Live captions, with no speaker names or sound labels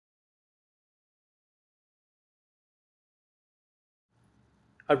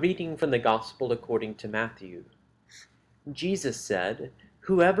A reading from the Gospel according to Matthew. Jesus said,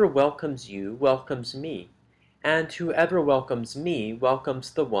 "Whoever welcomes you welcomes me, and whoever welcomes me welcomes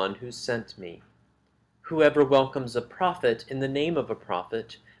the one who sent me. Whoever welcomes a prophet in the name of a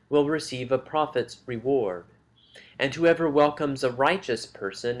prophet will receive a prophet's reward, and whoever welcomes a righteous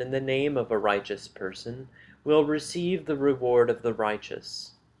person in the name of a righteous person will receive the reward of the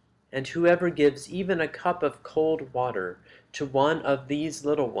righteous. And whoever gives even a cup of cold water to one of these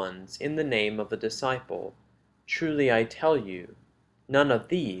little ones in the name of a disciple, truly I tell you, none of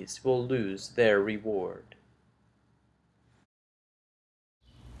these will lose their reward."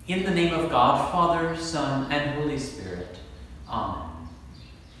 In the name of God, Father, Son, and Holy Spirit. Amen.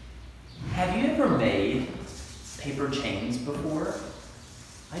 Have you ever made paper chains before?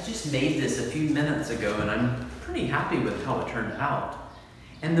 I just made this a few minutes ago, and I'm pretty happy with how it turned out.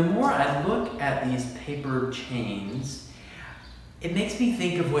 And the more I look at these paper chains, it makes me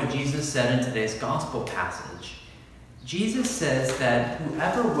think of what Jesus said in today's gospel passage. Jesus says that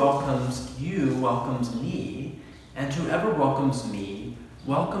whoever welcomes you welcomes me, and whoever welcomes me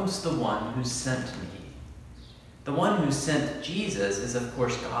welcomes the one who sent me. The one who sent Jesus is, of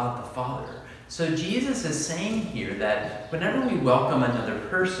course, God the Father. So Jesus is saying here that whenever we welcome another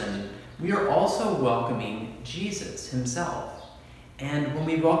person, we are also welcoming Jesus himself. And when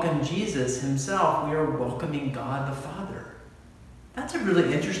we welcome Jesus himself, we are welcoming God the Father. That's a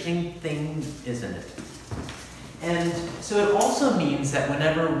really interesting thing, isn't it? And so it also means that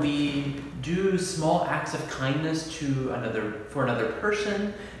whenever we do small acts of kindness for another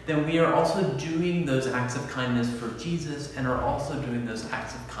person, then we are also doing those acts of kindness for Jesus and are also doing those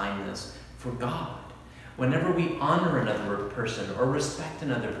acts of kindness for God. Whenever we honor another person or respect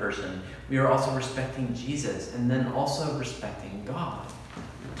another person, we are also respecting Jesus and then also respecting God.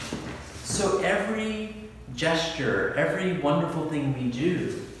 So every gesture, every wonderful thing we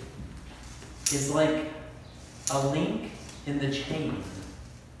do is like a link in the chain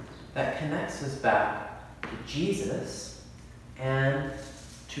that connects us back to Jesus and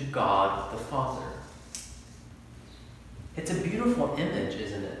to God the Father. It's a beautiful image,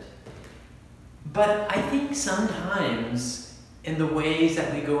 isn't it? But I think sometimes in the ways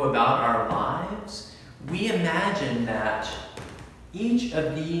that we go about our lives, we imagine that each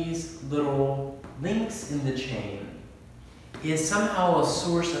of these little links in the chain is somehow a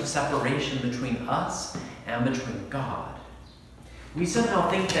source of separation between us and between God. We somehow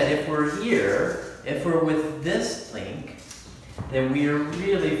think that if we're here, if we're with this link, then we are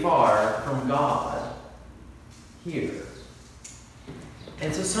really far from God here.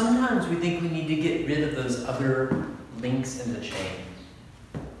 And so sometimes we think we need to get rid of those other links in the chain.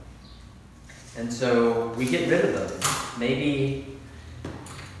 And so we get rid of them. Maybe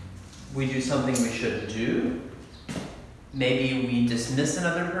we do something we shouldn't do. Maybe we dismiss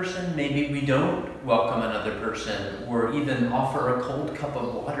another person. Maybe we don't welcome another person or even offer a cold cup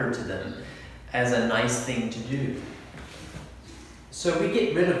of water to them as a nice thing to do. So we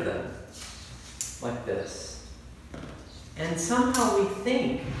get rid of them like this. And somehow we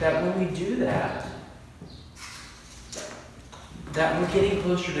think that when we do that, that we're getting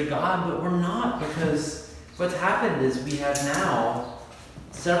closer to God, but we're not, because what's happened is we have now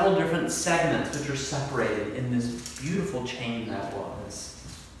several different segments which are separated in this beautiful chain that was.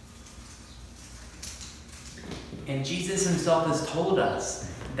 And Jesus himself has told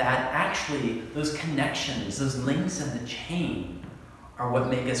us that actually those connections, those links in the chain, are what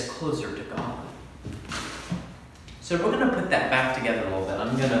make us closer to God. So we're going to put that back together a little bit.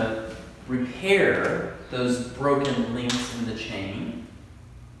 I'm going to repair those broken links in the chain,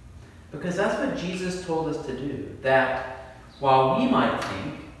 because that's what Jesus told us to do. That while we might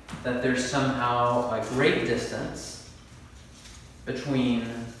think that there's somehow a great distance between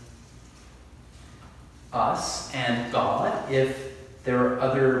us and God, if there are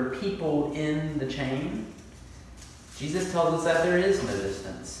other people in the chain, Jesus tells us that there is no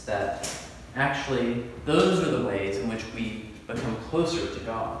distance, that actually those are the ways in which we become closer to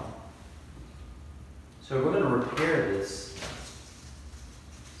God. So we're going to repair this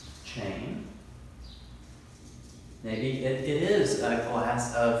chain. Maybe it is a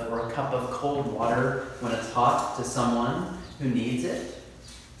glass of or a cup of cold water when it's hot to someone who needs it.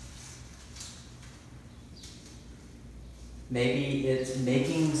 Maybe it's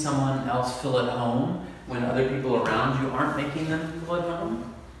making someone else feel at home when other people around you aren't making them feel at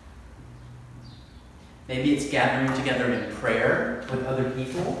home. Maybe it's gathering together in prayer with other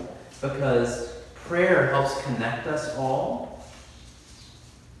people, because prayer helps connect us all.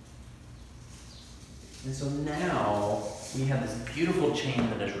 And so now we have this beautiful chain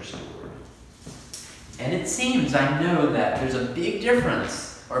that is restored. And it seems, I know, that there's a big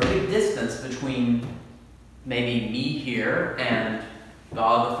difference or a big distance between maybe me here and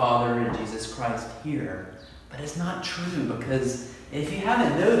God the Father and Jesus Christ here. But it's not true, because if you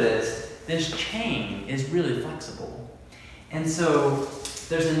haven't noticed, this chain is really flexible. And so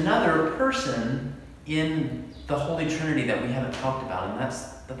there's another person in the Holy Trinity that we haven't talked about, and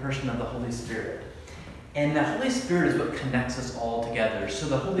that's the person of the Holy Spirit. And the Holy Spirit is what connects us all together. So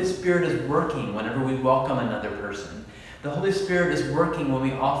the Holy Spirit is working whenever we welcome another person. The Holy Spirit is working when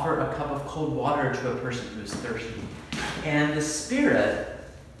we offer a cup of cold water to a person who's thirsty. And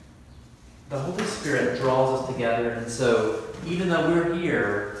the Holy Spirit draws us together. And so even though we're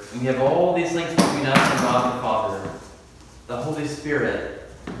here and we have all these links between us and God the Father, the Holy Spirit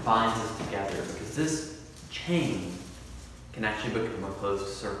binds us together, because this chain can actually become a closed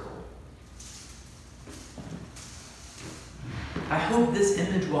circle. I hope this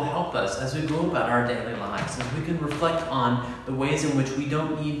image will help us as we go about our daily lives, as we can reflect on the ways in which we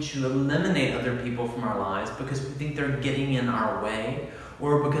don't need to eliminate other people from our lives because we think they're getting in our way,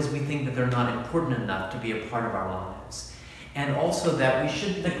 or because we think that they're not important enough to be a part of our lives. And also that we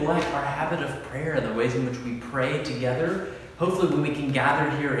shouldn't neglect our habit of prayer and the ways in which we pray together, hopefully when we can gather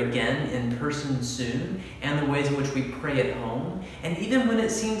here again in person soon, and the ways in which we pray at home. And even when it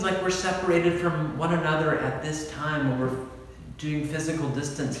seems like we're separated from one another at this time when we're doing physical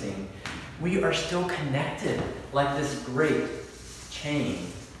distancing, we are still connected like this great chain.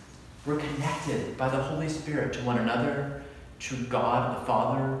 We're connected by the Holy Spirit to one another, to God the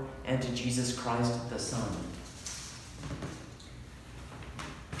Father, and to Jesus Christ the Son.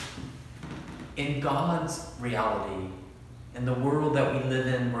 In God's reality, in the world that we live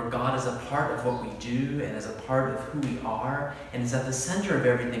in, where God is a part of what we do and is a part of who we are and is at the center of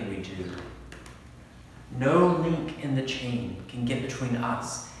everything we do, no link in the chain can get between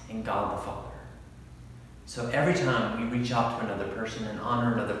us and God the Father. So every time we reach out to another person and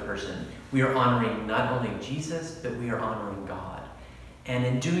honor another person, we are honoring not only Jesus, but we are honoring God. And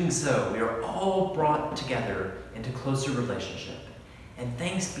in doing so, we are all brought together into closer relationship. And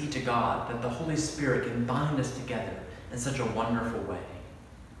thanks be to God that the Holy Spirit can bind us together in such a wonderful way.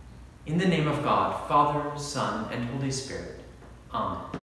 In the name of God, Father, Son, and Holy Spirit. Amen.